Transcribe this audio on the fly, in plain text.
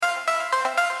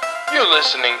You're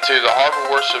listening to the Harbor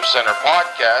Worship Center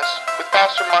podcast with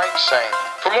Pastor Mike Saint.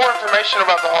 For more information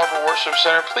about the Harbor Worship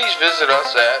Center, please visit us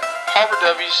at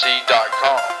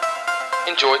harborwc.com.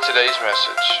 Enjoy today's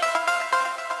message.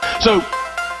 So,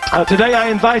 today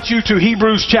I invite you to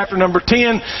Hebrews chapter number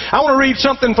 10. I want to read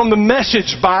something from the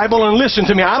Message Bible, and listen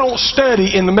to me. I don't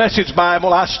study in the Message Bible.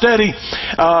 I study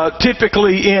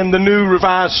typically in the New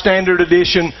Revised Standard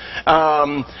Edition,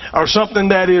 or something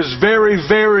that is very,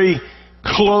 very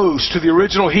close to the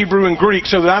original Hebrew and Greek,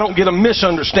 so that I don't get a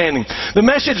misunderstanding. The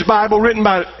Message Bible,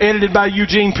 edited by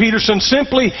Eugene Peterson,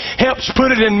 simply helps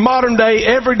put it in modern day,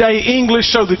 everyday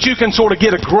English so that you can sort of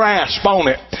get a grasp on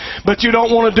it. But you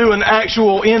don't want to do an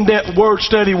actual in-depth word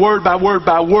study, word by word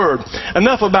by word.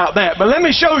 Enough about that. But let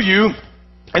me show you,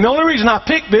 and the only reason I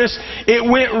picked this, it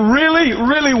went really,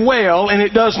 really well, and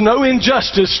it does no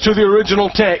injustice to the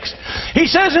original text. He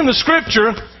says in the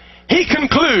Scripture, he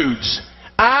concludes,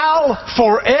 I'll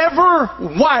forever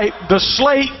wipe the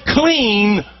slate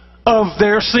clean of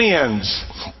their sins.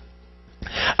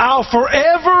 I'll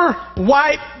forever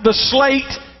wipe the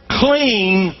slate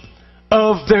clean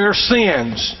of their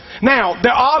sins. Now,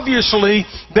 obviously,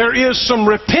 there is some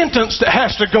repentance that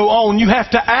has to go on. You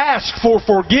have to ask for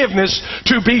forgiveness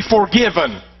to be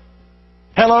forgiven.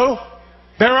 Hello?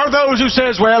 There are those who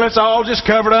says, well, it's all just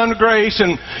covered under grace,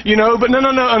 and, but no.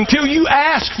 Until you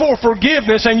ask for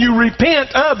forgiveness and you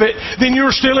repent of it, then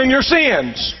you're still in your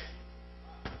sins.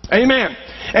 Amen.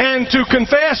 And to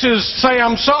confess is say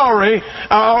I'm sorry,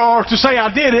 or to say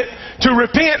I did it. To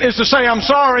repent is to say I'm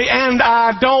sorry and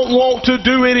I don't want to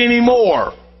do it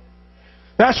anymore.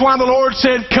 That's why the Lord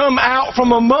said, come out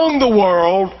from among the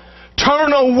world,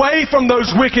 turn away from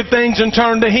those wicked things and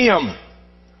turn to Him.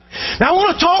 Now I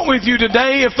want to talk with you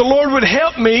today, if the Lord would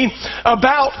help me,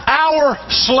 about our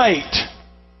slate.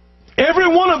 Every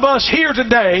one of us here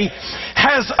today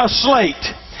has a slate.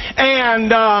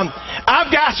 And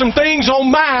I've got some things on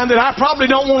mine that I probably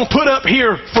don't want to put up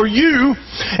here for you.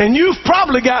 And you've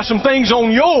probably got some things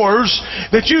on yours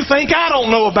that you think I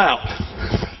don't know about.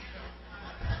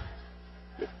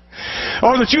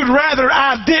 Or that you'd rather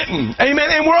I didn't. Amen.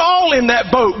 And we're all in that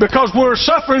boat because we're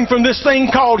suffering from this thing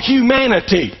called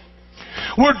humanity.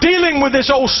 We're dealing with this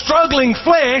old struggling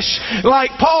flesh.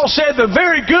 Like Paul said, the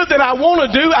very good that I want to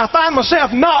do, I find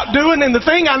myself not doing. And the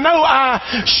thing I know I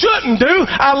shouldn't do,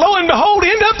 I lo and behold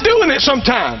end up doing it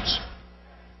sometimes.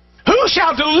 Who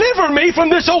shall deliver me from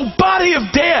this old body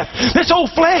of death, this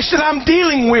old flesh that I'm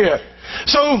dealing with?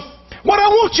 So what I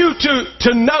want you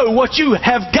to know, what you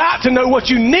have got to know, what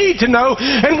you need to know,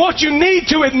 and what you need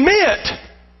to admit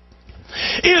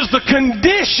is the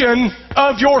condition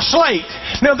of your slate.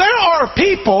 Now there are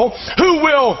people who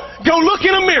will go look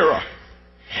in a mirror,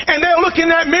 and they'll look in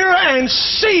that mirror and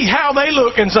see how they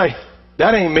look and say,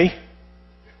 that ain't me.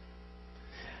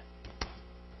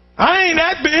 I ain't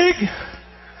that big.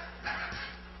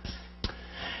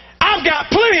 I've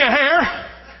got plenty of hair.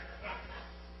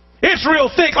 It's real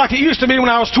thick like it used to be when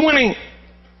I was 20.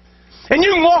 And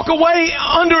you can walk away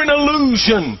under an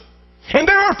illusion. And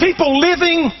there are people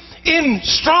living in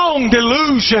strong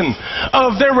delusion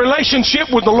of their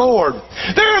relationship with the Lord.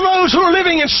 There are those who are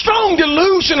living in strong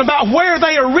delusion about where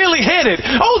they are really headed.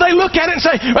 Oh, they look at it and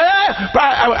say,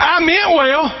 I meant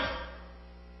well.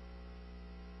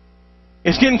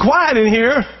 It's getting quiet in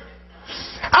here.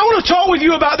 I want to talk with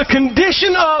you about the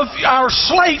condition of our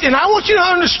slate, and I want you to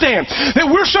understand that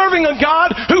we're serving a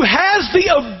God who has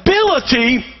the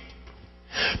ability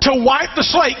to wipe the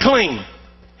slate clean.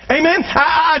 Amen?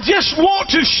 I just want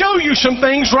to show you some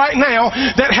things right now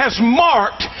that has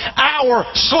marked our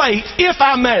slate, if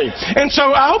I may. And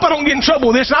so I hope I don't get in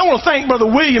trouble with this. And I want to thank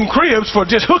Brother William Cribbs for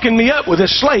just hooking me up with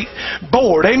this slate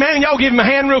board. Amen? Y'all give him a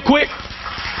hand real quick.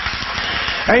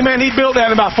 Amen. He built that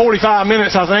in about 45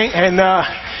 minutes, I think. And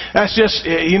that's just,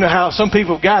 how some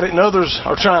people have got it and others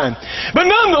are trying. But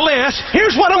nonetheless,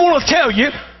 here's what I want to tell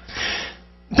you.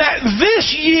 That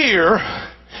this year,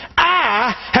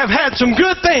 I have had some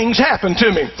good things happen to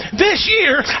me. This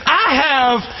year, I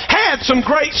have had some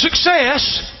great success.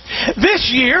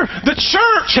 This year, the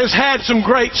church has had some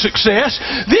great success.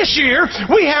 This year,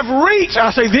 we have reached, I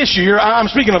say this year, I'm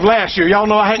speaking of last year. Y'all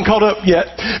know I hadn't caught up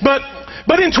yet.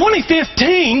 But in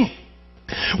 2015,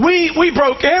 we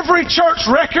broke every church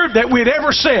record that we'd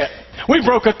ever set. We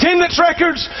broke attendance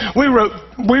records. We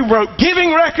broke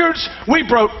giving records. We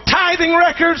broke tithing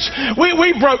records.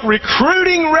 We broke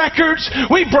recruiting records.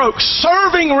 We broke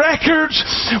serving records.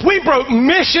 We broke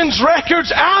missions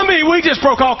records. I mean, we just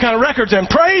broke all kind of records, and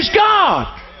praise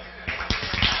God.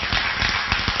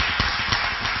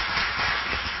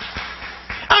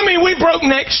 I mean, we broke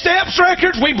next steps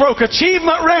records, we broke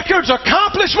achievement records,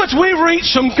 accomplishments, we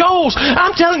reached some goals.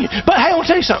 I'm telling you. But hey, I want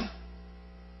to tell you something.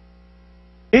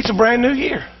 It's a brand new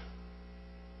year.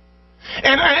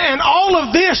 And all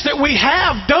of this that we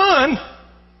have done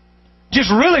just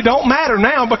really don't matter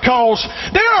now, because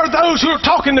there are those who are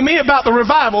talking to me about the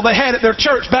revival they had at their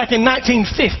church back in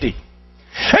 1950.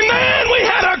 And man, we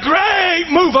had a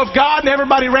great move of God, and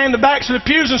everybody ran the backs of the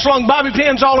pews and slung bobby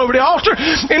pins all over the altar,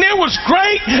 and it was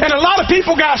great, and a lot of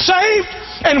people got saved.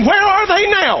 And where are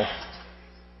they now?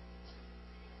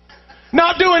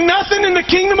 Not doing nothing in the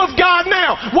kingdom of God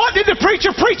now. What did the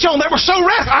preacher preach on that was so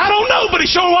wrathful? I don't know, but he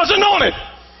sure wasn't on it.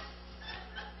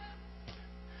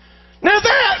 Now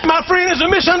that, my friend, is a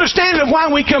misunderstanding of why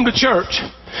we come to church.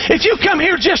 If you come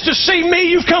here just to see me,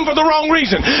 you've come for the wrong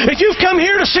reason. If you've come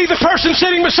here to see the person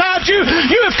sitting beside you,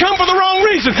 you have come for the wrong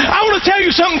reason. I want to tell you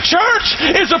something. Church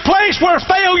is a place where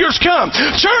failures come.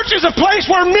 Church is a place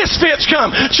where misfits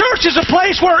come. Church is a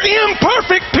place where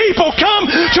imperfect people come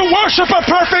to worship a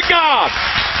perfect God.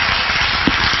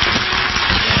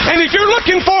 And if you're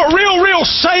looking for a real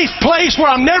safe place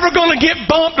where I'm never going to get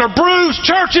bumped or bruised,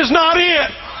 church is not it.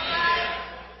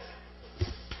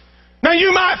 Now,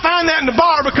 you might find that in the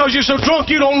bar because you're so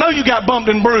drunk you don't know you got bumped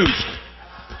and bruised.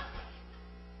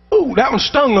 Ooh, that one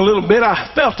stung a little bit. I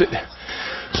felt it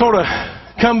sort of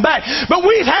come back. But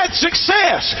we've had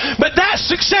success. But that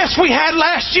success we had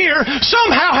last year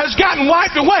somehow has gotten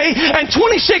wiped away. And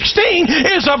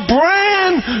 2016 is a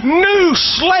brand new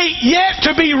slate yet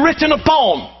to be written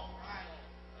upon.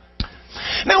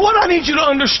 Now, what I need you to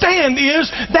understand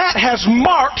is that has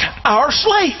marked our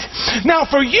slate. Now,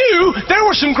 for you, there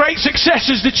were some great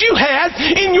successes that you had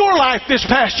in your life this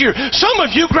past year. Some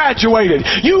of you graduated.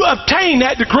 You obtained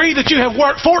that degree that you have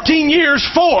worked 14 years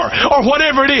for, or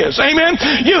whatever it is. Amen?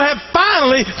 You have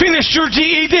finally finished your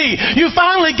GED. You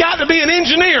finally got to be an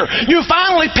engineer. You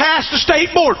finally passed the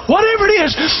state board. Whatever it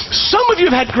is, some of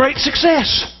you have had great success.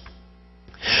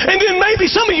 And then maybe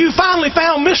some of you finally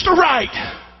found Mr. Right.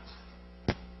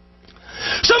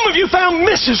 Some of you found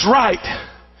Mrs. Right.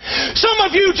 Some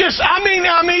of you just,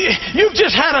 you've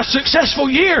just had a successful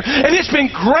year, and it's been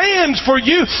grand for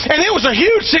you, and it was a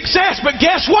huge success, but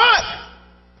guess what?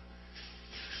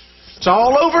 It's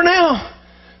all over now.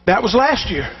 That was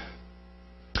last year.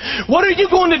 What are you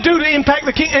going to do to impact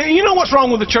the kingdom? And you know what's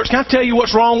wrong with the church? Can I tell you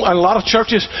what's wrong with a lot of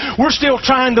churches? We're still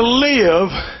trying to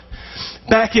live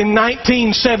back in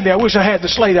 1970, I wish I had the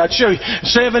slate, I'd show you.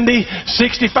 70,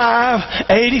 65,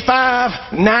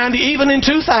 85, 90, even in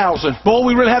 2000. Boy,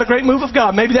 we really had a great move of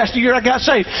God. Maybe that's the year I got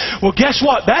saved. Well, guess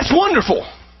what? That's wonderful.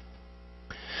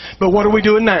 But what are we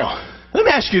doing now? Let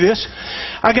me ask you this.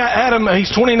 I got Adam,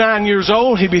 he's 29 years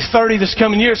old. He'll be 30 this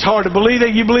coming year. It's hard to believe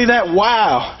that. You believe that?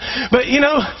 Wow. But you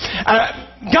know,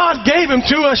 God gave him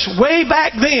to us way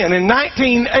back then in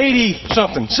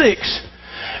 1980-something, 6.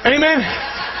 Amen?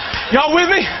 Y'all with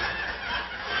me?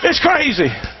 It's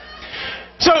crazy.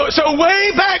 So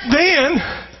way back then,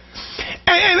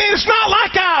 and it's not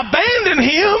like I abandoned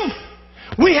him.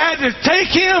 We had to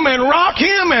take him and rock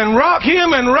him and rock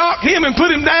him and rock him and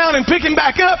put him down and pick him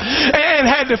back up, and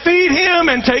had to feed him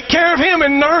and take care of him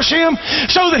and nurse him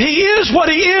so that he is what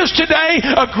he is today,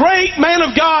 a great man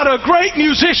of God, a great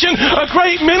musician, a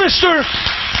great minister.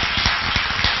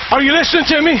 Are you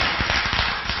listening to me?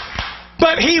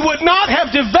 But he would not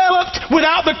have developed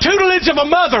without the tutelage of a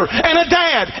mother and a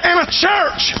dad and a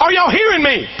church. Are y'all hearing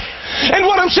me? And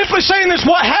what I'm simply saying is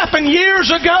what happened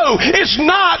years ago is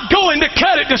not going to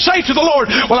cut it to say to the Lord,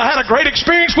 well, I had a great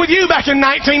experience with you back in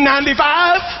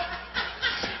 1995.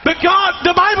 But God,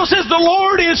 the Bible says the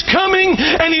Lord is coming,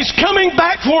 and He's coming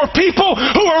back for people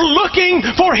who are looking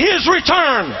for His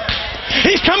return.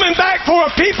 He's coming back for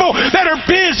a people that are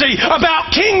busy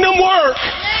about kingdom work.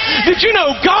 Did you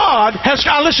know God has...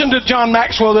 I listened to John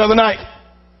Maxwell the other night.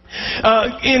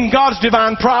 In God's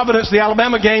divine providence, the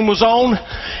Alabama game was on,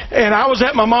 and I was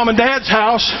at my mom and dad's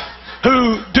house,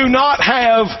 who do not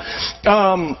have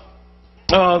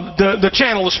the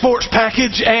channel, the sports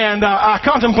package, and I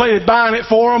contemplated buying it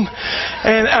for them,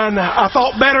 and I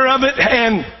thought better of it,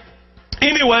 and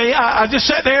anyway, I just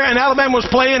sat there, and Alabama was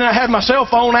playing, and I had my cell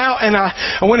phone out, and I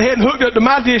went ahead and hooked up to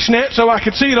my dish net so I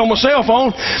could see it on my cell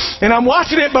phone. And I'm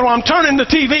watching it, but I'm turning the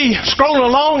TV, scrolling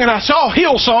along, and I saw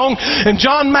Hillsong, and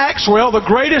John Maxwell, the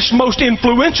greatest, most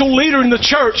influential leader in the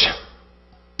church,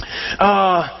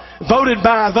 voted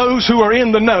by those who are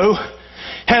in the know,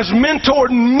 has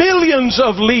mentored millions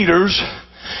of leaders.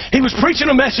 He was preaching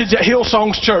a message at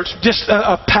Hillsong's church, just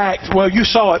a packed, well, you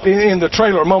saw it in the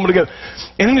trailer a moment ago.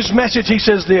 And in his message, he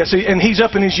says this, and he's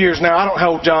up in his years now. I don't know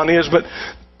how old John is, but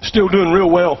still doing real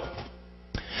well.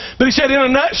 But he said, in a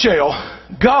nutshell,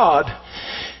 God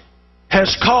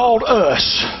has called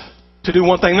us to do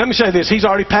one thing. Let me say this. He's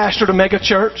already pastored a mega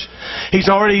church. He's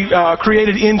already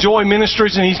created Enjoy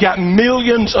Ministries, and he's got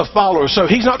millions of followers. So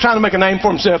he's not trying to make a name for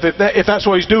himself. If that's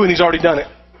what he's doing, he's already done it.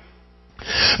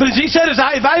 But as he said, as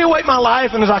I evaluate my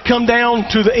life and as I come down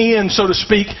to the end, so to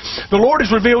speak, the Lord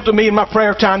has revealed to me in my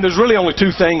prayer time there's really only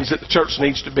two things that the church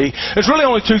needs to be. There's really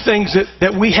only two things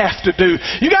that we have to do.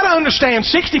 You got to understand,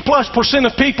 60+%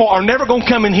 of people are never going to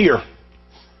come in here.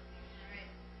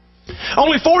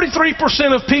 Only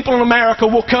 43% of people in America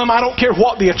will come. I don't care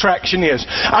what the attraction is.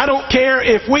 I don't care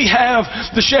if we have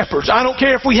the Shepherds. I don't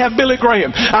care if we have Billy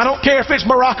Graham. I don't care if it's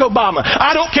Barack Obama.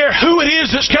 I don't care who it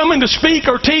is that's coming to speak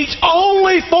or teach.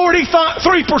 Only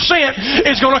 43%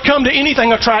 is going to come to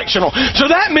anything attractional. So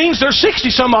that means there's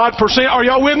 60-some-odd%. Are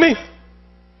y'all with me?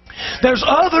 There's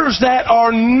others that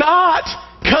are not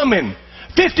coming.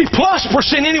 50+%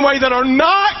 anyway that are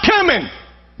not coming.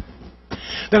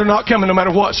 That are not coming no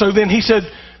matter what. So then he said,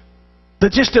 the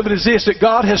gist of it is this, that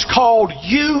God has called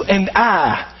you and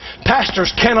I.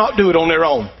 Pastors cannot do it on their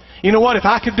own. You know what? If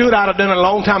I could do it, I'd have done it a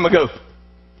long time ago.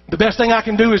 The best thing I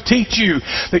can do is teach you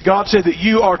that God said that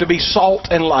you are to be salt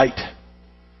and light.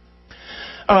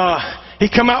 He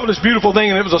come out with this beautiful thing,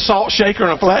 and it was a salt shaker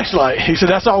and a flashlight. He said,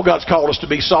 that's all God's called us to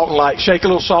be, salt and light. Shake a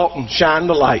little salt and shine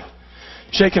the light.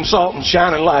 Shaking salt and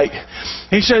shining light.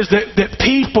 He says that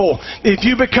people, if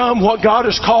you become what God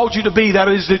has called you to be, that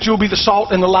is that you'll be the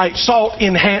salt and the light. Salt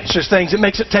enhances things. It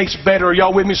makes it taste better. Are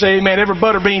y'all with me? Say amen. Every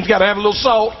butter bean's got to have a little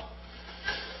salt.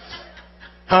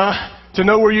 To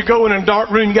know where you're going in a dark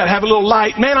room, you got to have a little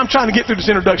light. Man, I'm trying to get through this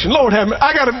introduction. Lord have me.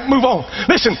 I got to move on.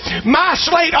 Listen, my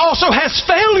slate also has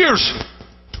failures.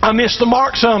 I missed the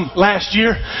mark some last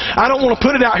year. I don't want to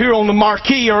put it out here on the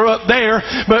marquee or up there,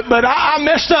 but I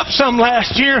messed up some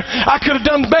last year. I could have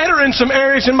done better in some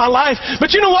areas in my life.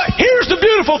 But you know what? Here's the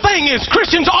beautiful thing is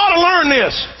Christians ought to learn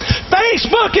this.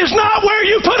 Facebook is not where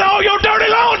you put all your dirty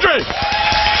laundry.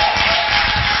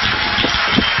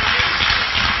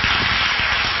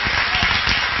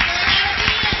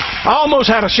 I almost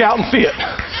had a shouting fit.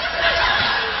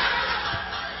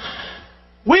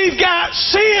 We've got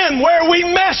sin where we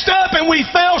messed up and we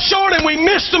fell short and we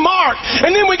missed the mark.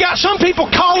 And then we got some people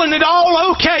calling it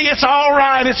all okay. It's all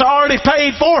right. It's already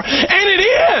paid for. And it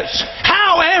is.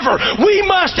 However, we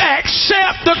must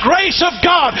accept the grace of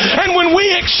God. And when we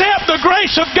accept the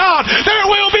grace of God, there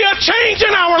will be a change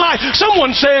in our life.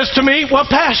 Someone says to me, well,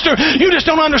 Pastor, you just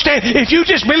don't understand. If you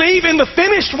just believe in the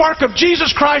finished work of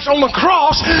Jesus Christ on the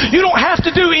cross, you don't have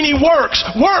to do any works.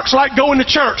 Works like going to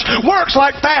church. Works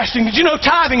like fasting. Did you know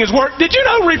tithing is work? Did you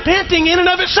know repenting in and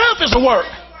of itself is a work?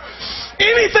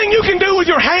 Anything you can do with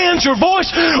your hands, your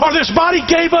voice, or this body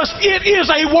gave us, it is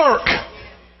a work.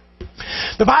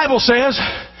 The Bible says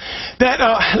that,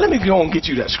 let me go and get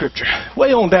you that scripture.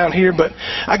 Way on down here, but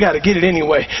I got to get it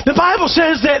anyway. The Bible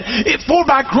says that, for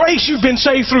by grace you've been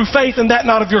saved through faith, and that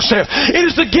not of yourself. It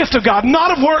is the gift of God,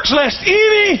 not of works, lest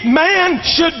any man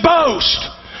should boast.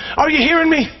 Are you hearing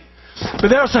me? But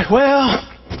they'll say, well,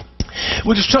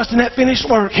 we just trust in that finished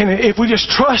work, and if we just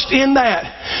trust in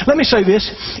that. Let me say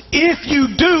this. If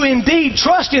you do indeed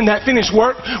trust in that finished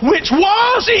work, which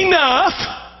was enough,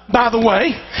 by the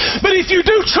way, but if you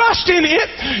do trust in it,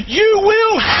 you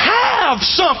will have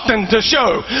something to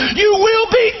show. You will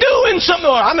be doing something.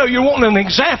 Oh, I know you're wanting an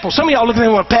example. Some of y'all looking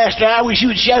at me, Pastor, I wish you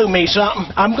would show me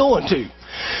something. I'm going to.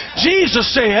 Jesus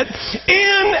said,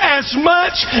 in as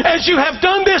much as you have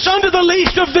done this unto the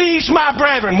least of these, my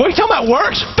brethren. What are you talking about?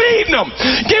 Works? Feeding them,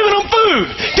 giving them food,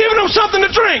 giving them something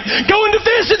to drink, going to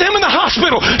visit them in the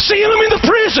hospital, seeing them in the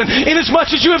prison. In as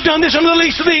much as you have done this unto the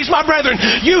least of these, my brethren,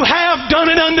 you have done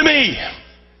it unto me.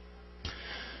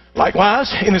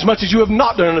 Likewise, in as much as you have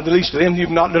not done it unto the least of them, you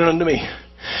have not done it unto me.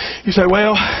 You say,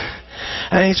 well,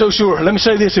 I ain't so sure. Let me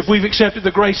say this. If we've accepted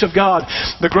the grace of God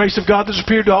that's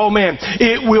appeared to all men,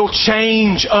 it will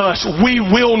change us. We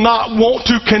will not want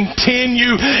to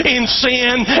continue in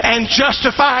sin and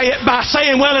justify it by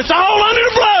saying, well, it's all under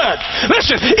the blood.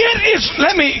 Listen, it is,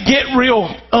 let me get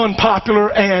real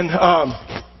unpopular and,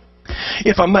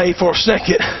 if I may for a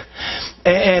second,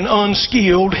 and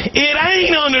unskilled. It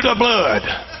ain't under the blood.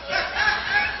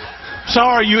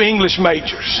 Sorry, you English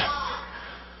majors.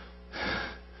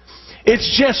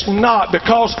 It's just not,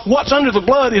 because what's under the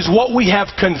blood is what we have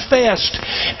confessed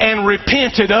and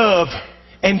repented of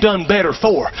and done better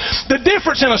for. The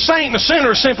difference in a saint and a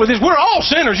sinner is simply this. We're all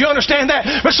sinners, you understand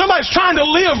that? But somebody's trying to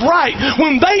live right.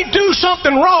 When they do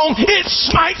something wrong, it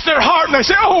smites their heart and they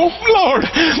say, oh, Lord,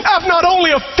 I've not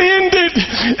only offended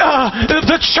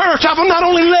the church, I've not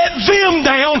only let them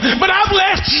down, but I've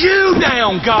let you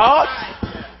down, God.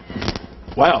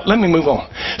 Wow, let me move on.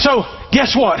 So,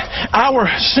 guess what? Our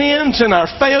sins and our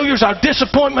failures, our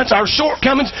disappointments, our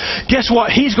shortcomings, guess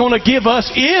what? He's going to give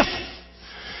us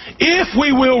if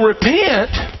we will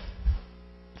repent.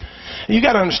 You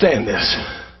got to understand this.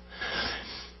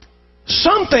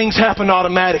 Some things happen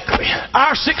automatically.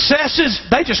 Our successes,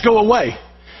 they just go away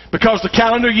because the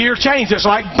calendar year changed. It's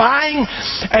like buying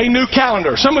a new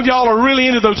calendar. Some of y'all are really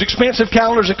into those expensive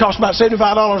calendars that cost about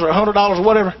 $75 or $100 or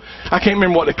whatever. I can't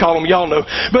remember what they call them. Y'all know.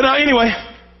 But anyway,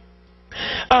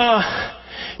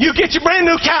 you get your brand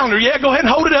new calendar. Yeah, go ahead and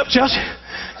hold it up, Chelsea.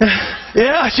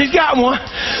 Yeah, she's got one.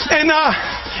 And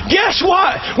guess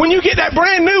what? When you get that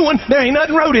brand new one, there ain't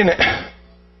nothing wrote in it.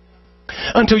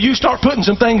 Until you start putting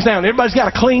some things down. Everybody's got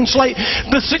a clean slate.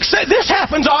 This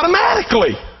happens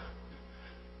automatically.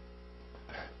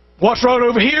 What's wrote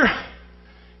over here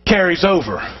carries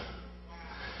over.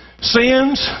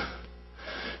 Sins,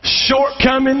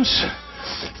 shortcomings,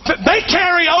 they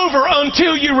carry over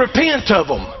until you repent of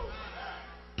them.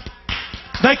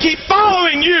 They keep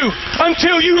following you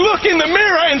until you look in the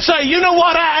mirror and say, you know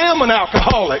what, I am an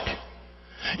alcoholic.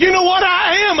 You know what,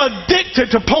 I am addicted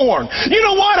to porn. You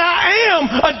know what, I am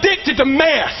addicted to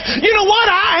meth. You know what,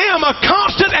 I am a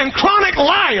constant and chronic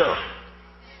liar.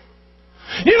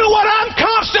 You know what, I'm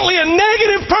constantly a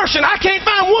negative person. I can't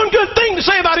find one good thing to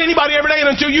say about anybody every day, and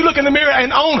until you look in the mirror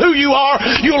and own who you are,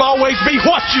 you'll always be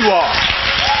what you are.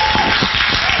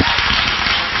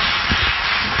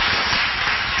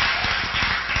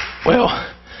 Well,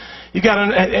 you got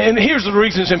to, and here's the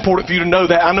reason it's important for you to know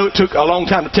that. I know it took a long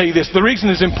time to tell you this. The reason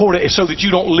it's important is so that you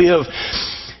don't live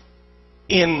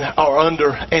in or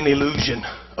under an illusion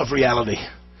of reality.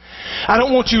 I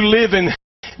don't want you living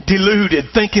deluded,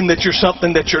 thinking that you're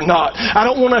something that you're not. I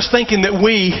don't want us thinking that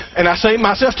we, and I say it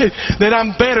myself too, that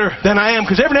I'm better than I am,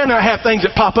 because every now and then I have things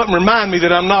that pop up and remind me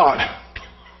that I'm not.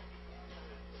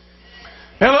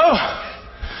 Hello?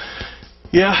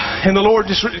 Yeah, and the Lord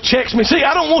just checks me. See,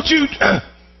 I don't want you,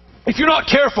 if you're not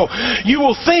careful, you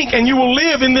will think and you will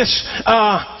live in this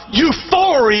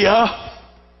euphoria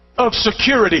of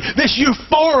security, this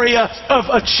euphoria of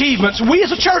achievements. We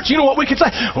as a church, you know what we could say?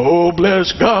 Oh,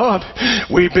 bless God,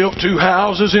 we built 2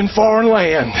 houses in foreign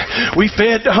land. We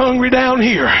fed the hungry down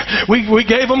here. We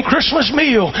gave them Christmas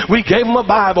meal. We gave them a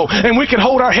Bible. And we could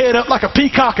hold our head up like a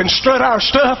peacock and strut our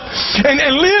stuff and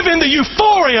live in the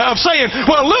euphoria of saying,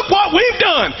 well, look what we've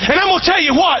done. And I'm going to tell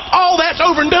you what, all that's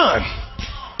over and done.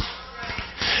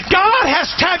 God has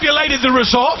tabulated the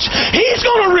results. He's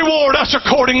going to reward us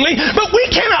accordingly. But we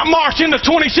cannot march into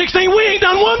 2016. We ain't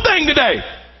done one thing today.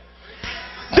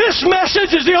 This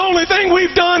message is the only thing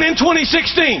we've done in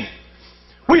 2016.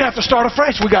 We have to start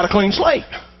afresh. We got a clean slate.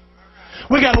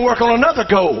 We got to work on another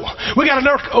goal. We got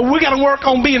to work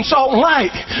on being salt and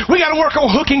light. We got to work on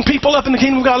hooking people up in the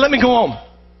kingdom of God. Let me go on.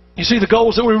 You see, the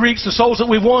goals that we reached, the souls that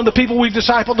we've won, the people we've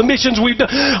discipled, the missions we've done,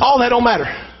 all that don't matter.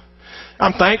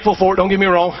 I'm thankful for it, don't get me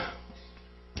wrong.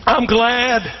 I'm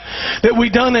glad that we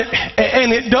done it,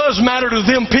 and it does matter to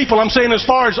them people. I'm saying as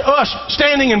far as us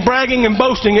standing and bragging and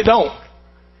boasting, it don't.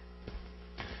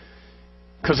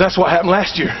 Because that's what happened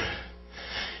last year.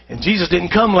 And Jesus didn't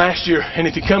come last year, and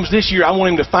if He comes this year, I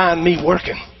want Him to find me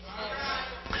working.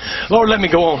 Lord, let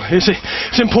me go on.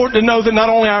 It's important to know that not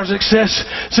only our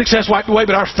success wiped away,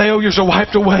 but our failures are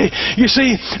wiped away. You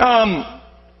see,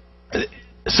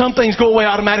 some things go away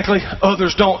automatically,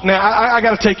 others don't. Now, I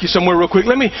got to take you somewhere real quick.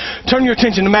 Let me turn your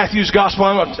attention to Matthew's Gospel.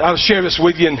 I'll share this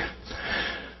with you and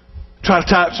try to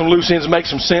tie up some loose ends and make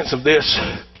some sense of this.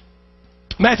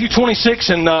 Matthew 26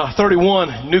 and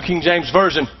 31, New King James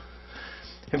Version.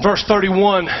 In verse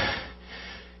 31,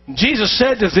 Jesus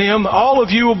said to them, all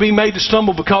of you will be made to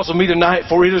stumble because of me tonight,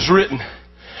 for it is written,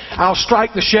 I'll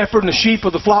strike the shepherd and the sheep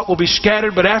of the flock will be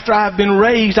scattered, but after I have been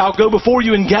raised, I'll go before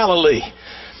you in Galilee.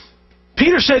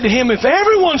 Peter said to him, if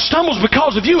everyone stumbles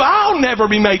because of you, I'll never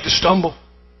be made to stumble.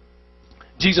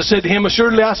 Jesus said to him,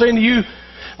 assuredly I say unto you,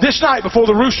 this night before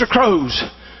the rooster crows,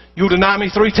 you'll deny me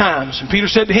 3 times. And Peter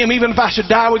said to him, even if I should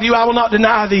die with you, I will not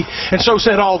deny thee. And so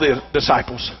said all the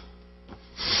disciples.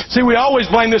 See, we always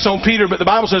blame this on Peter, but the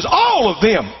Bible says all of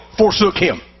them forsook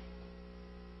him.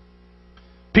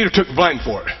 Peter took the blame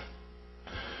for it.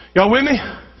 Y'all with me?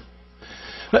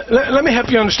 Let me help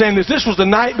you understand this. This was the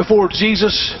night before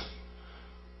Jesus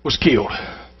was killed.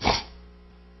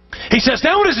 He says,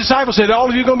 now when his disciples said, all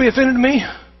of you are going to be offended to me?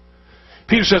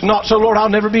 Peter says, not so, Lord, I'll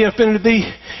never be offended to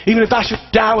thee. Even if I should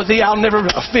die with thee, I'll never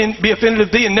be offended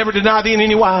of thee and never deny thee in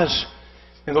any wise.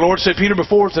 And the Lord said, Peter,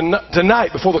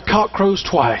 tonight, before the cock crows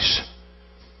twice,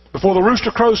 before the rooster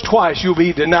crows twice, you'll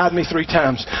be denied me 3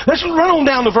 times. Let's run on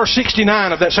down to verse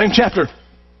 69 of that same chapter.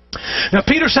 Now,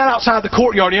 Peter sat outside the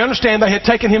courtyard. You understand they had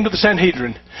taken him to the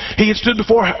Sanhedrin. He had stood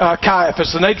before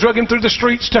Caiaphas, and they drug him through the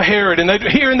streets to Herod, and they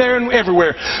here and there and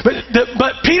everywhere.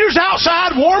 But Peter's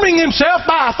outside warming himself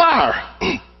by a fire.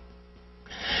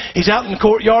 He's out in the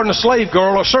courtyard, and a slave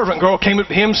girl, or servant girl, came up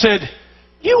to him and said,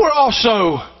 "You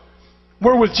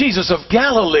were with Jesus of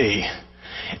Galilee."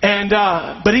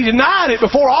 But he denied it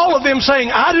before all of them, saying,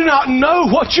 "I do not know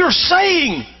what you're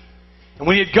saying." And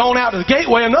when he had gone out to the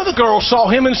gateway, another girl saw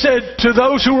him and said to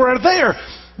those who were there,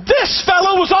 "This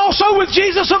fellow was also with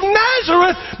Jesus of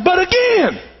Nazareth." But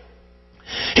again,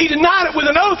 he denied it with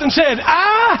an oath and said,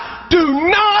 "I do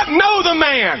not know the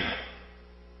man."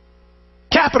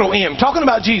 Capital M, talking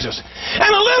about Jesus.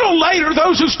 And a little later,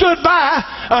 those who stood by,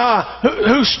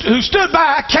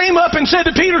 came up and said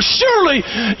to Peter, "Surely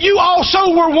you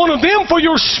also were one of them, for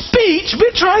your speech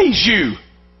betrays you."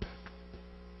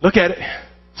 Look at it.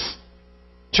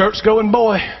 Church-going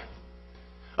boy,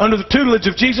 under the tutelage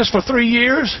of Jesus for 3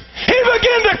 years, he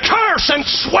began to curse and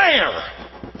swear.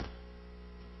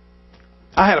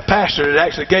 I had a pastor that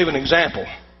actually gave an example.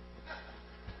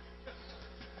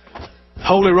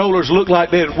 Holy rollers looked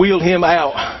like they had wheeled him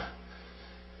out.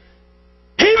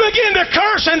 He began to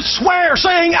curse and swear,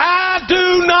 saying, "I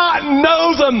do not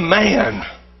know the man."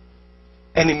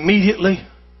 And immediately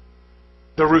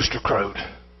the rooster crowed.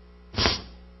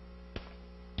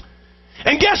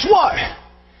 And guess what?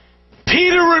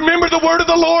 Peter remembered the word of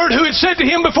the Lord who had said to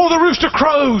him before the rooster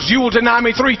crows, "You will deny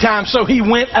me 3 times." So he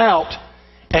went out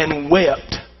and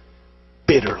wept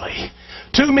bitterly.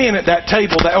 2 men at that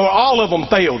table, or all of them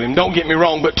failed him, don't get me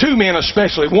wrong, but 2 men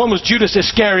especially. One was Judas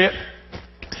Iscariot.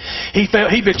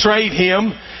 He betrayed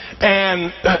him,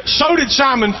 and so did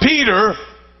Simon Peter.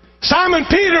 Simon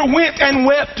Peter went and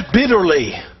wept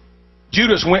bitterly.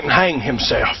 Judas went and hanged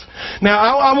himself. Now,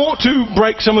 I want to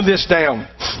break some of this down.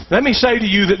 Let me say to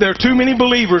you that there are too many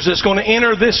believers that's going to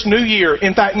enter this new year,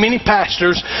 in fact, many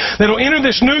pastors, that will enter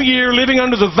this new year living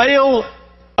under the veil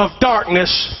of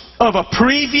darkness of a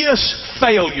previous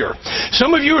failure.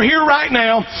 Some of you are here right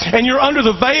now, and you're under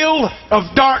the veil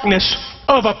of darkness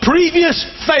of a previous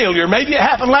failure. Maybe it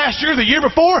happened last year, the year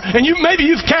before, and maybe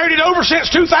you've carried it over since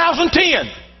 2010.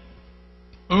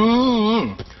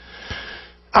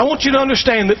 I want you to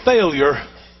understand that failure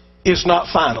is not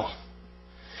final.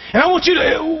 And I want you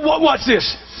to, watch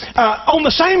this. On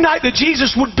the same night that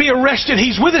Jesus would be arrested,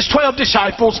 he's with his 12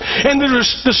 disciples, and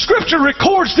the scripture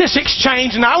records this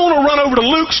exchange, and I want to run over to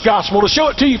Luke's gospel to show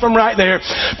it to you from right there,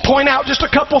 point out just a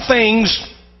couple things,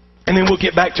 and then we'll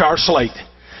get back to our slate.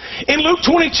 In Luke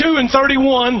 22 and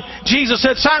 31, Jesus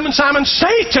said, "Simon, Simon,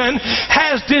 Satan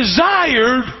has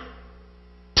desired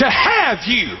to have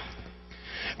you,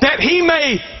 that he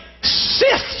may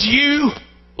sift you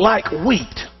like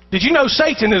wheat." Did you know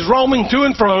Satan is roaming to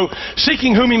and fro,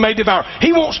 seeking whom he may devour?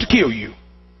 He wants to kill you.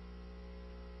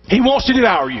 He wants to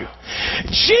devour you.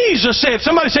 Jesus said,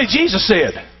 somebody say Jesus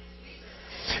said.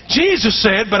 Jesus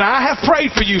said, "But I have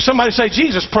prayed for you." Somebody say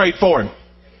Jesus prayed for him.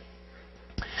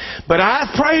 "But I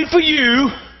have prayed for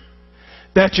you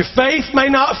that your faith may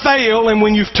not fail, and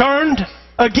when you've turned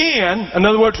again," in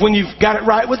other words, when you've got it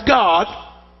right with God,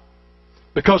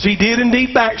 because he did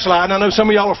indeed backslide. And I know some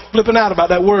of y'all are flipping out about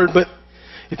that word, but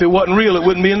if it wasn't real, it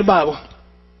wouldn't be in the Bible.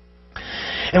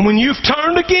 "And when you've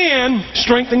turned again,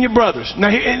 strengthen your brothers." Now,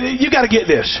 you got to get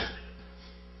this.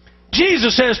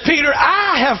 Jesus says, "Peter,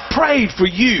 I have prayed for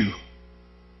you,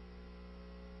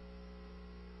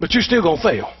 but you're still going to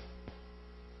fail."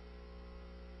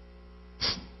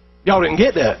 Y'all didn't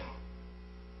get that.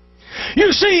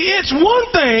 You see, it's one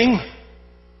thing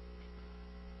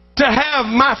to have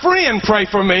my friend pray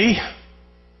for me,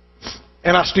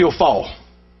 and I still fall.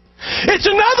 It's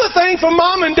another thing for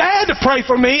mom and dad to pray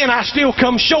for me, and I still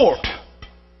come short.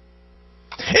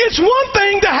 It's one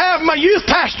thing to have my youth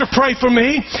pastor pray for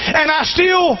me, and I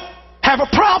still have a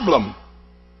problem.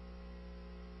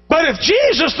 But if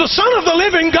Jesus, the Son of the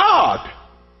living God,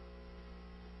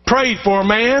 prayed for a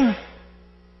man,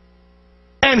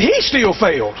 and he still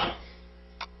failed,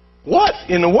 what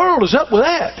in the world is up with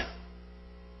that?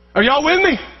 Are y'all with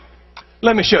me?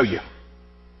 Let me show you.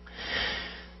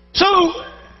 So,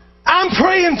 I'm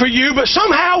praying for you, but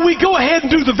somehow we go ahead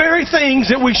and do the very things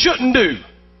that we shouldn't do.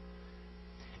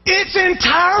 It's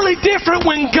entirely different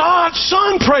when God's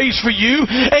Son prays for you,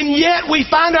 and yet we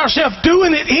find ourselves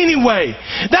doing it anyway.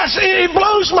 It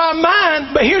blows my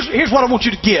mind, but here's what I want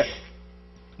you to get.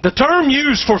 The term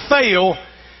used for fail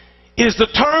is the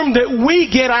term that we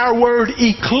get our word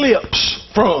eclipse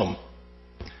from.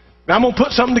 Now, I'm going to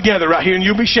put something together right here, and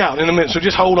you'll be shouting in a minute, so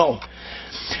just hold on.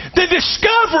 The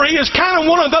discovery is kind of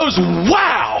one of those,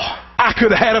 wow, I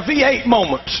could have had a V8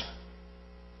 moments.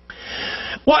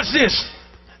 watch this.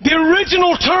 The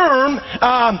original term,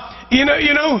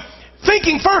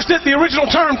 thinking first that the original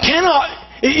term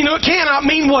it cannot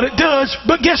mean what it does,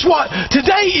 but guess what?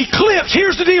 Today, eclipse,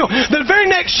 here's the deal. The very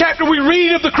next chapter we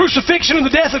read of the crucifixion and the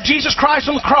death of Jesus Christ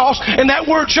on the cross, and that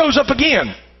word shows up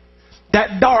again.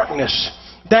 That darkness,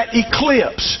 that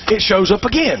eclipse, it shows up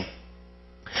again.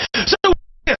 So,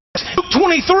 Luke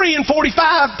 23 and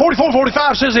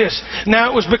 44-45 says this.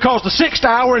 Now it was because the 6th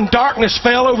hour and darkness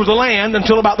fell over the land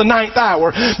until about the 9th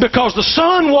hour, because the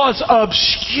sun was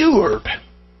obscured.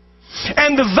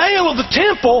 And the veil of the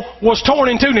temple was torn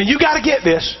in two. Now you got to get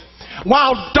this.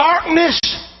 While darkness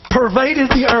pervaded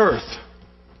the earth,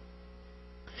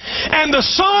 and the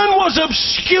sun was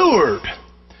obscured.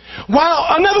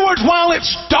 In other words, while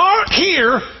it's dark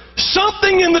here,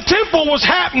 something in the temple was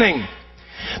happening.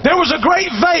 There was a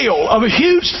great veil of a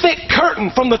huge thick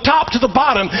curtain from the top to the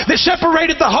bottom that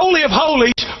separated the Holy of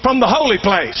Holies from the holy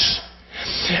place.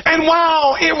 And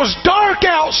while it was dark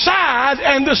outside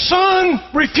and the sun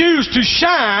refused to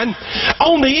shine,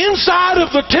 on the inside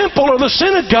of the temple or the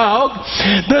synagogue,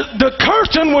 the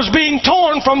curtain was being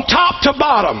torn from top to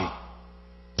bottom.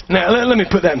 Now, let me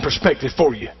put that in perspective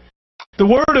for you. The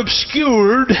word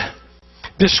obscured,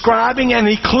 describing an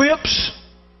eclipse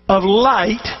of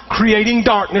light creating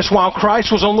darkness while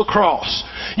Christ was on the cross.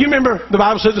 You remember the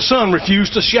Bible said the sun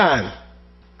refused to shine.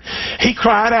 He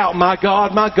cried out, my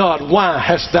God, why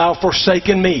hast thou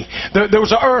forsaken me? There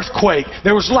was an earthquake,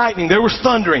 there was lightning, there was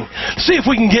thundering. See if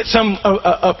we can get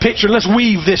a picture. Let's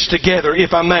weave this together,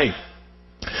 if I may,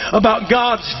 about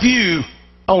God's view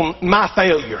on my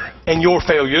failure and your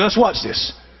failure. Let's watch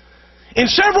this. In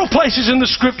several places in the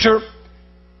Scripture,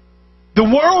 the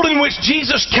world in which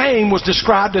Jesus came was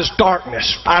described as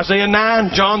darkness. Isaiah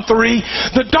 9, John 3.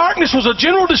 The darkness was a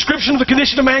general description of the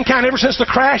condition of mankind ever since the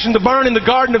crash and the burn in the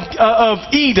Garden of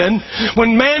Eden,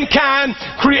 when mankind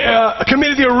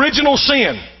committed the original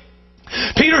sin.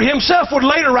 Peter himself would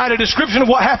later write a description of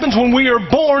what happens when we are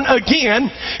born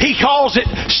again. He calls it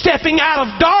stepping out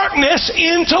of darkness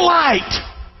into light.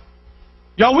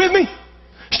 Y'all with me?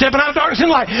 Stepping out of darkness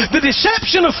into light. The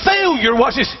deception of failure,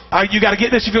 watch this. You got to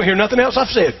get this if you don't hear nothing else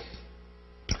I've said.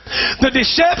 The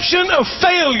deception of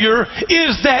failure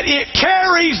is that it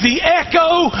carries the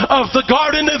echo of the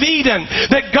Garden of Eden.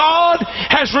 That God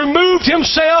has removed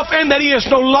Himself and that He is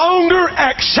no longer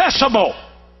accessible.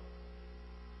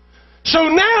 So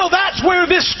now that's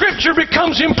where this Scripture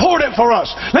becomes important for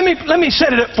us. Let me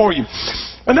set it up for you.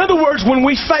 In other words, when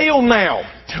we fail now,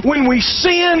 when we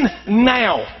sin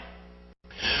now,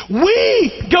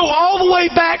 we go all the way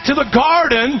back to the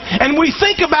garden and we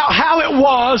think about how it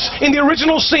was in the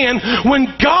original sin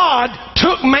when God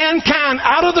took mankind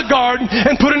out of the garden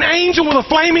and put an angel with a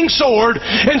flaming sword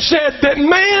and said that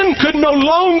man could no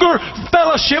longer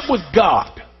fellowship with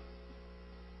God.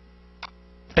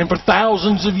 And for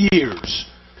thousands of years,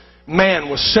 man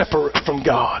was separate from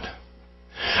God.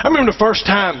 I remember the first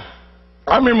time.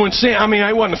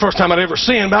 It wasn't the first time I'd ever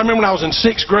sinned, but I remember when I was in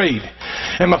 6th grade,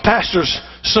 and my pastor's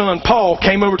son, Paul,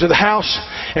 came over to the house,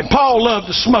 and Paul loved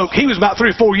to smoke. He was about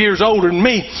 3 or 4 years older than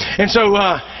me, and so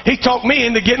he talked me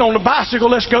into getting on the bicycle.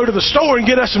 Let's go to the store and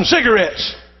get us some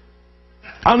cigarettes.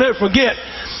 I'll never forget,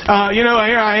 here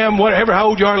I am, whatever, how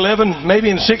old you are, 11, maybe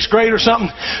in 6th grade or something.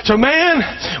 So, man,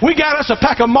 we got us a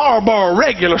pack of Marlboro,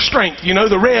 regular strength,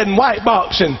 the red and white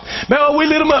box, and, man, we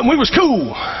lit them up, and we was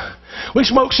cool. We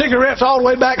smoked cigarettes all the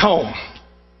way back home.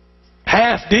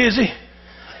 Half dizzy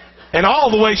and all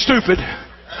the way stupid.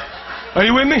 Are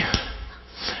you with me?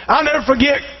 I'll never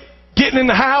forget getting in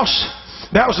the house.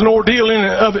 That was an ordeal in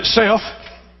and of itself.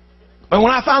 But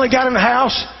when I finally got in the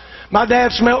house, my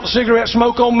dad smelled the cigarette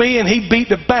smoke on me and he beat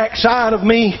the backside of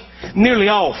me nearly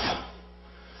off.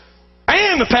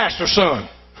 And the pastor's son.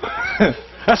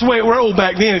 That's the way it rolled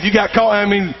back then. If you got caught,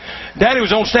 Daddy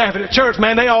was on staff at the church,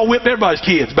 man, they all whipped everybody's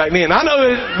kids back then. I know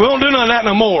we don't do none of that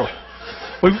no more.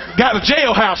 We've got the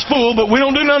jailhouse full, but we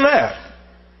don't do none of that.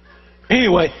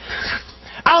 Anyway,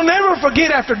 I'll never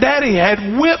forget after Daddy had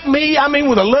whipped me,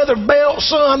 with a leather belt,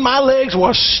 son, my legs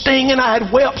were stinging. I had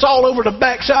whelps all over the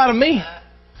backside of me.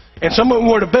 And some of them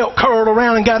where the belt curled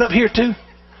around and got up here too.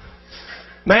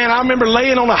 Man, I remember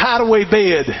laying on a hideaway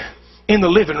bed in the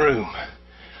living room,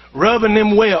 rubbing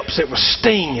them whelps that was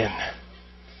stinging.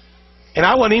 And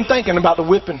I wasn't even thinking about the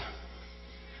whipping.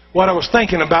 What I was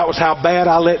thinking about was how bad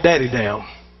I let Daddy down.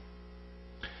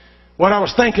 What I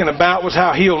was thinking about was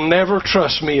how he'll never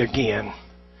trust me again.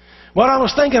 What I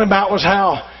was thinking about was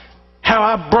how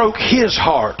I broke his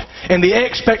heart and the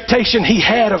expectation he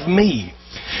had of me.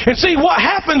 And see, what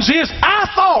happens is, I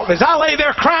thought as I lay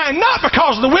there crying, not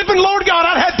because of the whipping, Lord God,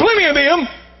 I'd had plenty of them.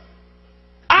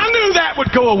 I knew that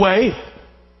would go away.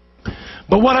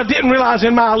 But what I didn't realize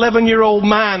in my 11-year-old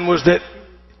mind was that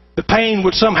the pain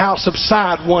would somehow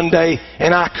subside one day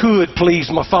and I could please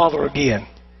my Father again.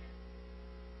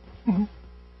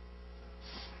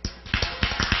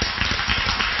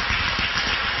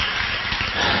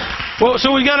 Well,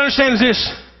 so we got to understand is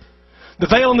this. The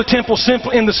veil in the temple,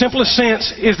 in the simplest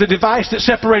sense, is the device that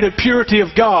separated purity of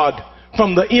God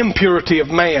from the impurity of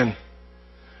man.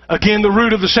 Again, the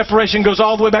root of the separation goes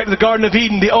all the way back to the Garden of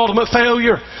Eden, the ultimate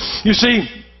failure. You see,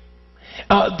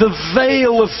 the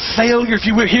veil of failure, if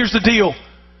you will, here's the deal.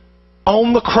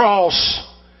 On the cross,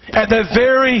 at that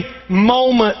very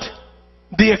moment,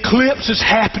 the eclipse is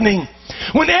happening.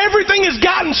 When everything has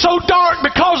gotten so dark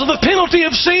because of the penalty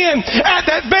of sin, at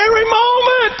that very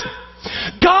moment,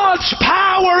 God's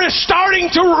power is starting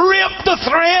to rip the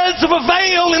threads of a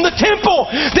veil in the temple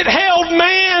that held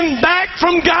man back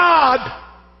from God.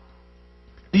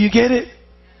 Do you get it?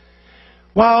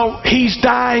 While He's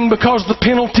dying because of the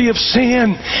penalty of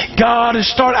sin, God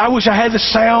is starting. I wish I had the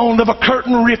sound of a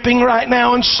curtain ripping right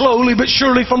now, and slowly but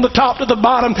surely from the top to the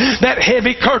bottom, that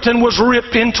heavy curtain was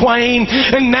ripped in twain.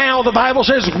 And now the Bible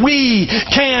says we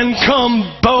can come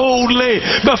boldly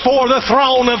before the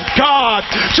throne of God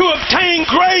to obtain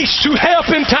grace to help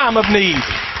in time of need.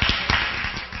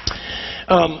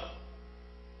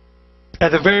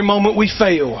 At the very moment we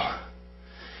fail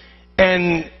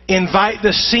and invite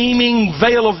the seeming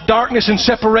veil of darkness and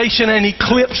separation and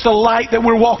eclipse the light that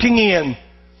we're walking in,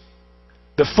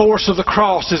 the force of the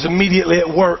cross is immediately at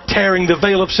work, tearing the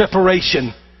veil of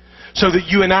separation so that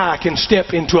you and I can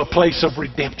step into a place of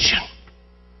redemption.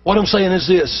 What I'm saying is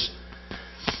this,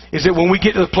 is that when we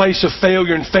get to the place of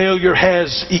failure, and failure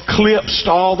has eclipsed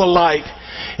all the light,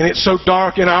 and it's so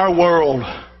dark in our world,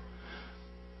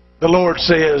 the Lord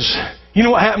says, you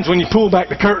know what happens when you pull back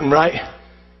the curtain, right?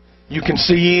 You can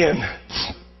see in.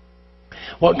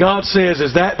 What God says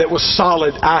is that was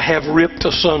solid, I have ripped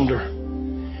asunder.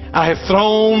 I have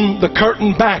thrown the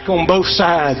curtain back on both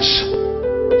sides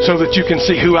so that you can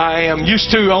see who I am. Used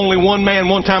to, only one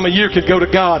man one time a year could go to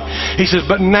God. He says,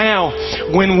 but now,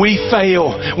 when we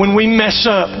fail, when we mess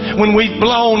up, when we've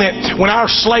blown it, when our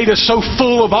slate is so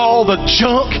full of all the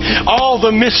junk, all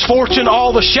the misfortune,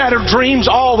 all the shattered dreams,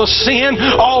 all the sin,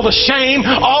 all the shame,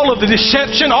 all of the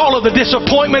deception, all of the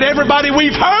disappointment, everybody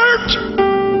we've hurt,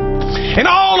 and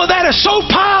all of that is so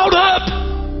piled up,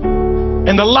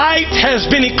 and the light has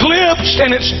been eclipsed,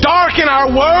 and it's dark in our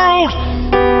world,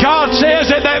 God says,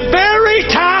 at that very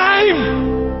time,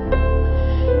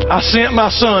 I sent my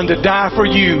Son to die for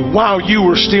you while you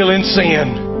were still in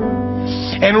sin.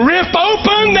 And rip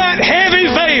open that heavy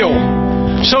veil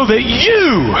so that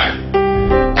you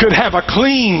could have a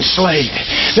clean slate.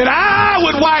 That I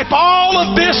would wipe all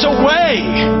of this away,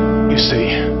 you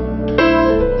see.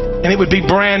 And it would be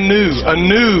brand new, a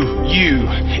new you,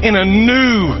 in a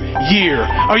new year.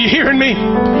 Are you hearing me?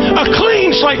 A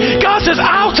clean slate. God says,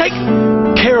 I'll take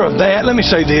care of that. Let me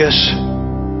say this.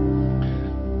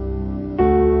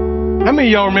 How many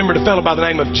of y'all remember the fellow by the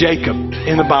name of Jacob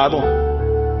in the Bible?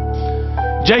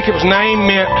 Jacob's name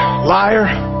meant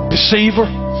liar, deceiver,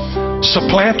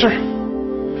 supplanter,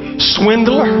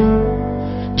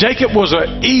 swindler. Jacob was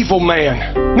an evil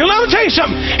man. Now let me tell you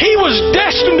something. He was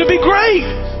destined to be great.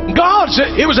 God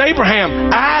said it was Abraham,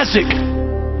 Isaac,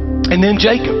 and then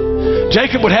Jacob.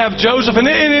 Jacob would have Joseph, and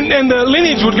the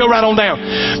lineage would go right on down.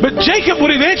 But Jacob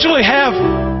would eventually have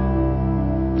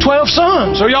 12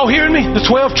 sons. Are y'all hearing me? The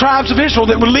 12 tribes of Israel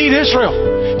that would lead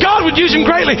Israel. God would use him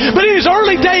greatly. But in his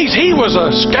early days, he was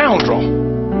a scoundrel.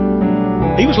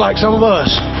 He was like some of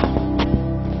us.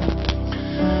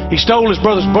 He stole his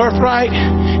brother's birthright.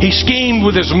 He schemed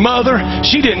with his mother.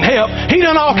 She didn't help. He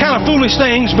done all kind of foolish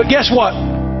things, but guess what?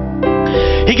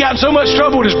 He got in so much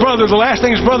trouble with his brother, the last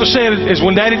thing his brother said is,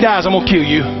 when Daddy dies, I'm going to kill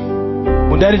you.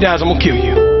 When Daddy dies, I'm going to kill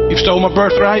you. You stole my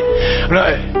birthright.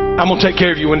 I'm going to take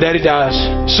care of you when Daddy dies.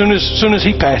 As soon as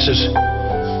he passes.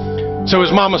 So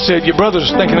his mama said, your brother's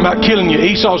thinking about killing you.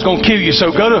 Esau's going to kill you.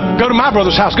 So go to my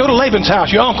brother's house. Go to Laban's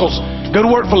house, your uncle's. Go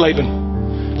to work for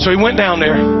Laban. So he went down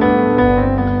there.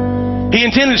 He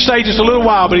intended to stay just a little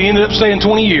while, but he ended up staying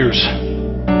 20 years.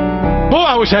 Boy,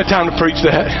 I wish I had time to preach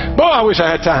that. Boy, I wish I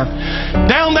had time.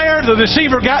 Down there, the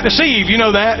deceiver got deceived. You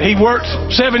know that. He worked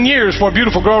 7 years for a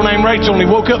beautiful girl named Rachel, and he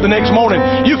woke up the next morning.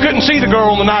 You couldn't see the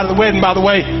girl on the night of the wedding, by the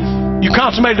way. You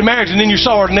consummated the marriage, and then you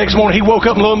saw her the next morning. He woke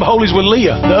up, and lo and behold, he's with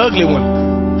Leah, the ugly one.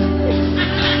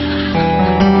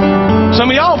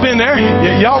 Some of y'all been there.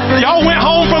 Y'all went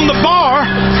home from the bar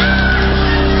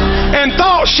and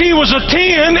thought she was a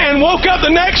 10 and woke up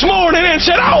the next morning and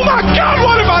said, oh my God,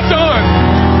 what have I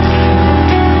done?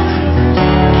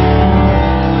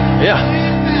 Yeah.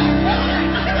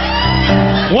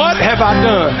 What have I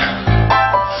done?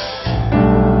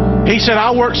 He said,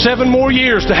 I worked 7 more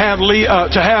years to have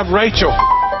Rachel.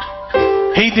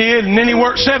 He did, and then he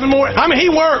worked 7 more. I mean, he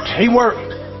worked.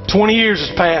 20 years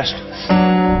has passed.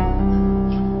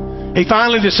 He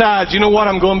finally decides, you know what,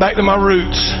 I'm going back to my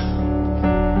roots.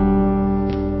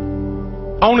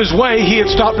 On his way, he had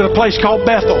stopped at a place called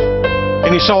Bethel,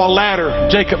 and he saw a ladder,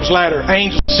 Jacob's ladder,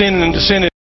 angels ascending and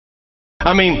descending.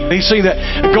 I mean, you see that.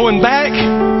 Going back,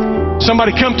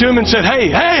 somebody come to him and said, hey,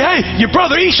 your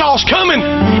brother Esau's coming,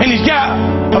 and he's got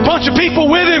a bunch of people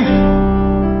with him.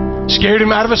 Scared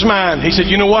him out of his mind. He said,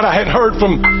 you know what, I ain't heard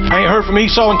from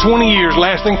Esau in 20 years.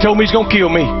 Last thing told me he's going to kill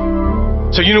me.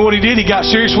 So you know what he did? He got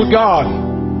serious with God.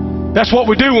 That's what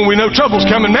we do when we know trouble's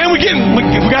coming. Man, we got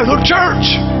to go to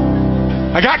church.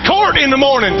 I got court in the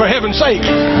morning, for heaven's sake.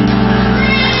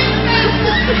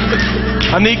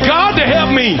 I need God to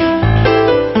help me.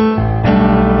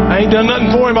 I ain't done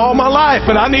nothing for him all my life,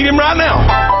 but I need him right now.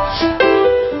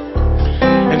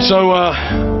 And so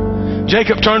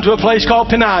Jacob turned to a place called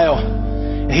Peniel,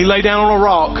 and he lay down on a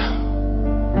rock,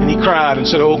 and he cried and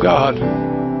said, oh God.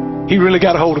 He really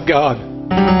got a hold of God.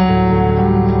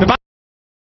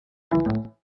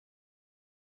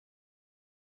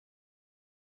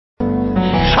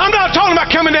 I'm not talking about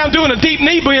coming down doing a deep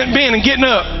knee bend and getting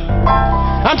up.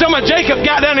 I'm talking about Jacob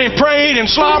got down there and prayed and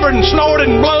slobbered and snorted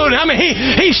and blowed. I mean,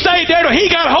 he stayed there till he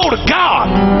got a hold of God.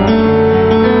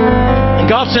 And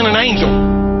God sent an angel.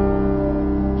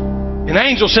 An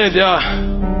angel said,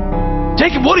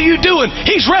 Jacob, what are you doing?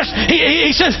 He says,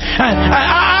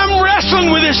 I'm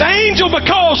wrestling with this angel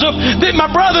because of that my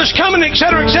brother's coming,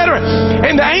 etc., etc.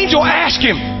 And the angel asked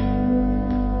him,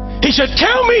 he said,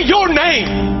 tell me your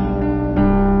name.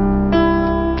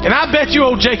 And I bet you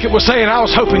old Jacob was saying, I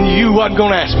was hoping you wasn't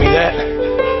going to ask me that.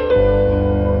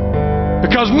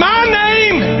 Because my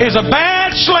name is a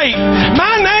bad slate.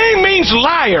 My name means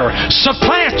liar,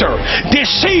 supplanter,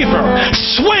 deceiver,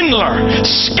 swindler,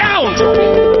 scoundrel.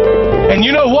 And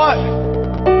you know what?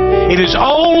 It is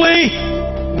only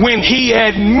when he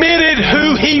admitted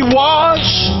who he was,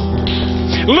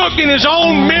 looked in his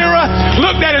own mirror,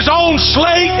 looked at his own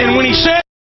slate, and when he said,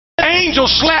 the angel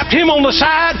slapped him on the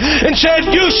side and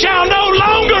said, you shall no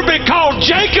longer be called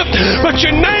Jacob, but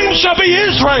your name shall be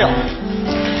Israel.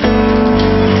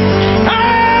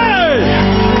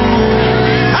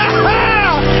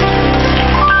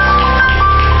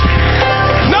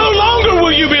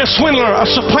 A swindler, a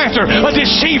supplanter, a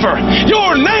deceiver.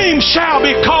 Your name shall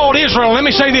be called Israel. Let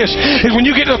me say this, is when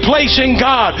you get to a place in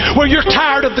God where you're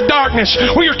tired of the darkness,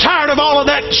 where you're tired of all of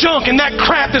that junk and that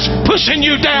crap that's pushing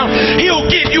you down, He'll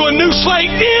give you a new slate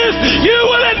if you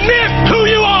will admit who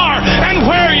you are and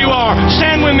where you are.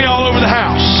 Stand with me all over the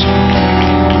house.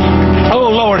 Oh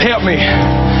Lord, help me.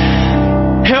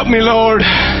 Help me, Lord.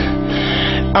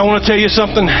 I want to tell you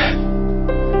something.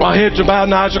 My heads are bowed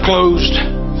and eyes are closed.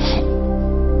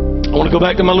 I want to go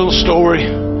back to my little story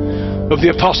of the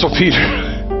Apostle Peter.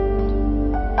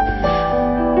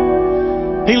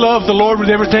 He loved the Lord with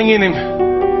everything in him.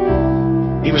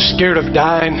 He was scared of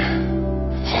dying.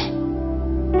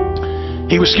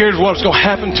 He was scared of what was going to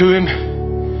happen to him.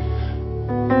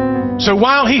 So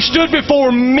while he stood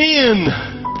before men,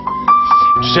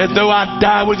 said, though I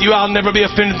die with you, I'll never be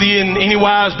offended thee in any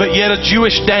wise. But yet a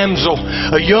Jewish damsel,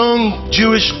 a young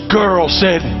Jewish girl,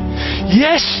 said,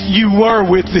 yes, you were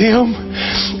with them.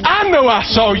 I know I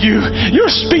saw you. Your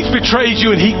speech betrays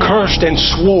you. And he cursed and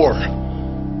swore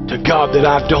to God that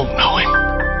I don't know him.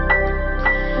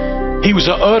 He was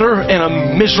an utter and a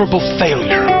miserable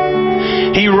failure.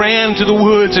 He ran to the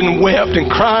woods and wept and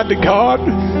cried to God.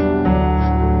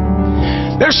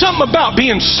 There's something about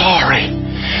being sorry.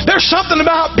 There's something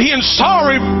about being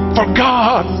sorry for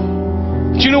God.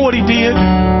 Do you know what he did?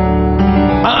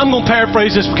 I'm going to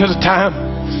paraphrase this because of time.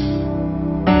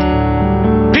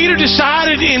 Peter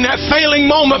decided in that failing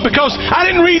moment, because I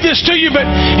didn't read this to you, but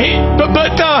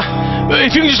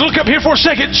if you can just look up here for a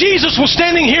second, Jesus was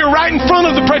standing here right in front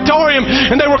of the praetorium,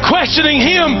 and they were questioning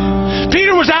him.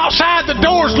 Peter was outside the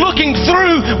doors looking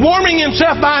through, warming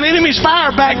himself by an enemy's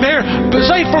fire back there,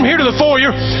 say from here to the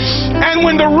foyer. And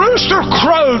when the rooster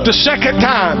crowed the second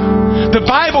time, the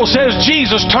Bible says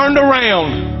Jesus turned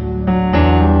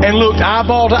around and looked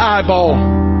eyeball to eyeball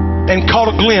and caught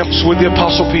a glimpse with the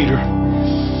Apostle Peter.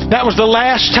 That was the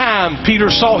last time Peter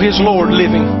saw his Lord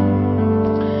living.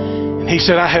 And he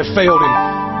said, I have failed him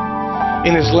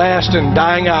in his last and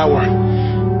dying hour.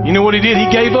 You know what he did?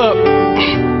 He gave up.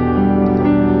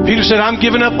 Peter said, I'm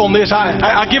giving up on this.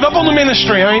 I give up on the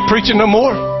ministry. I ain't preaching no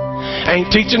more. I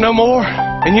ain't teaching no more.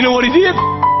 And you know what he did?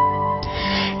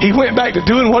 He went back to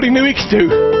doing what he knew he could do.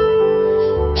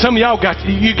 Some of y'all got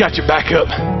your back up.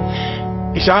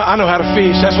 He said, I know how to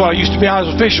fish. That's what I used to be. I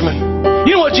was a fisherman.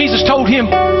 You know what Jesus told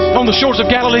him on the shores of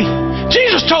Galilee?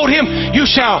 Jesus told him, you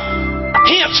shall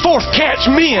henceforth catch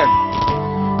men.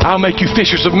 I'll make you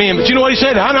fishers of men. But you know what he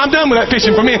said? I'm done with that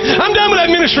fishing for men. I'm done with that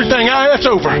ministry thing. That's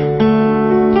over.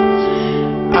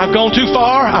 I've gone too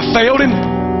far. I failed him.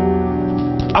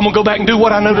 I'm going to go back and do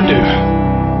what I know to do.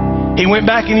 He went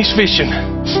back and he's fishing. I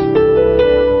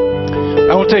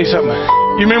want to tell you something.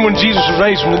 You remember when Jesus was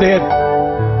raised from the dead?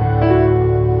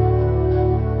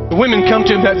 The women come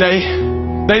to him that day.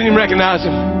 They didn't even recognize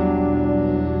him.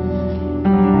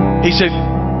 He said,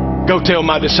 go tell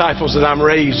my disciples that I'm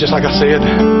raised, just like I said.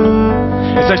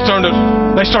 As they started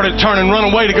to turn and run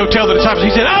away to go tell the disciples,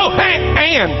 he said, oh,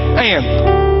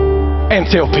 and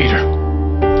tell Peter.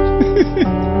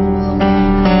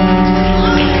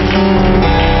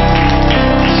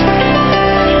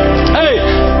 Hey,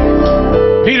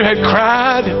 Peter had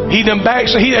cried. He's done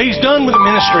with the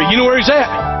ministry. You know where he's at?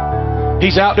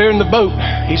 He's out there in the boat.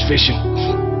 He's fishing.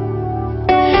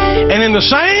 And in the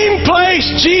same place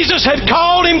Jesus had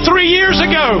called him 3 years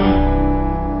ago,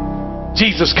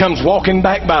 Jesus comes walking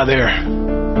back by there.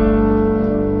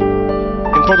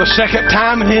 And for the second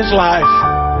time in his life,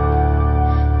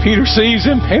 Peter sees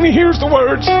him and he hears the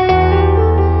words,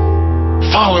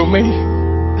 follow me.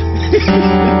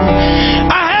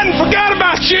 I hadn't forgot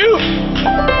about you.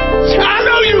 I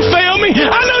know you failed me.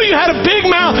 I know you had a big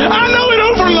mouth. I know it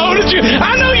overloaded you.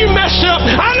 I know you messed up.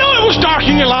 I know it was dark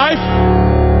in your life.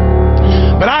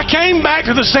 But I came back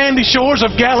to the sandy shores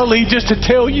of Galilee just to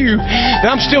tell you that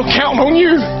I'm still counting on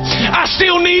you. I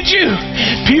still need you.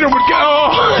 Peter would go,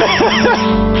 oh.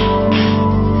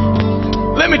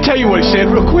 Let me tell you what he said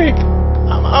real quick.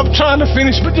 I'm trying to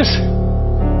finish, but just...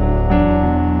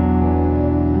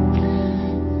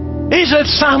 He said,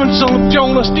 Simon, son of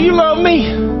Jonas, do you love me?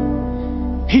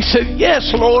 He said,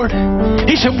 yes, Lord.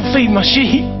 He said, well, feed my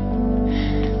sheep.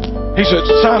 He said,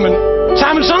 Simon,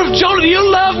 son of Jonah, do you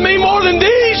love me more than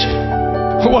these?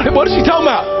 What is he talking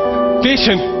about?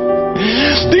 Fishing.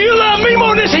 Do you love me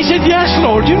more than this? He said, yes,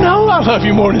 Lord. You know I love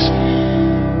you more than this.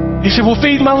 He said, well,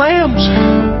 feed my lambs.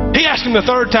 He asked him the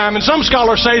third time, and some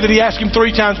scholars say that he asked him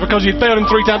 3 times because he had failed him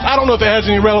 3 times. I don't know if it has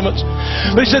any relevance.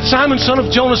 But he said, Simon, son of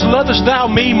Jonas, lovest thou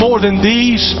me more than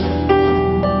these?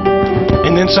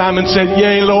 And then Simon said,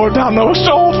 yea, Lord, thou knowest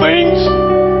all things.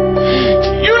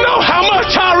 You know how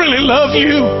much I really love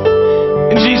you.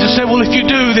 And Jesus said, well, if you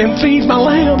do, then feed my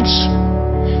lambs.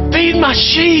 Feed my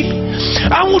sheep.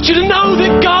 I want you to know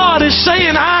that God is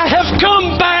saying, I have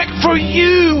come back for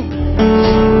you.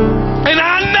 And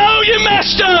I know you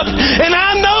messed up. And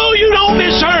I know you don't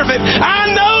deserve it. I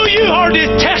know you are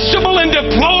detestable and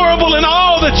deplorable in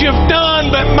all that you've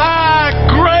done. But my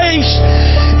grace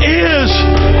is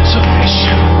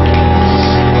sufficient.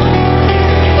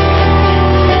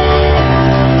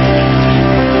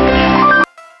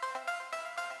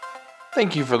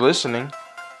 Thank you for listening.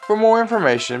 For more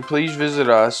information, please visit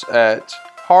us at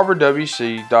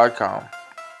harborwc.com.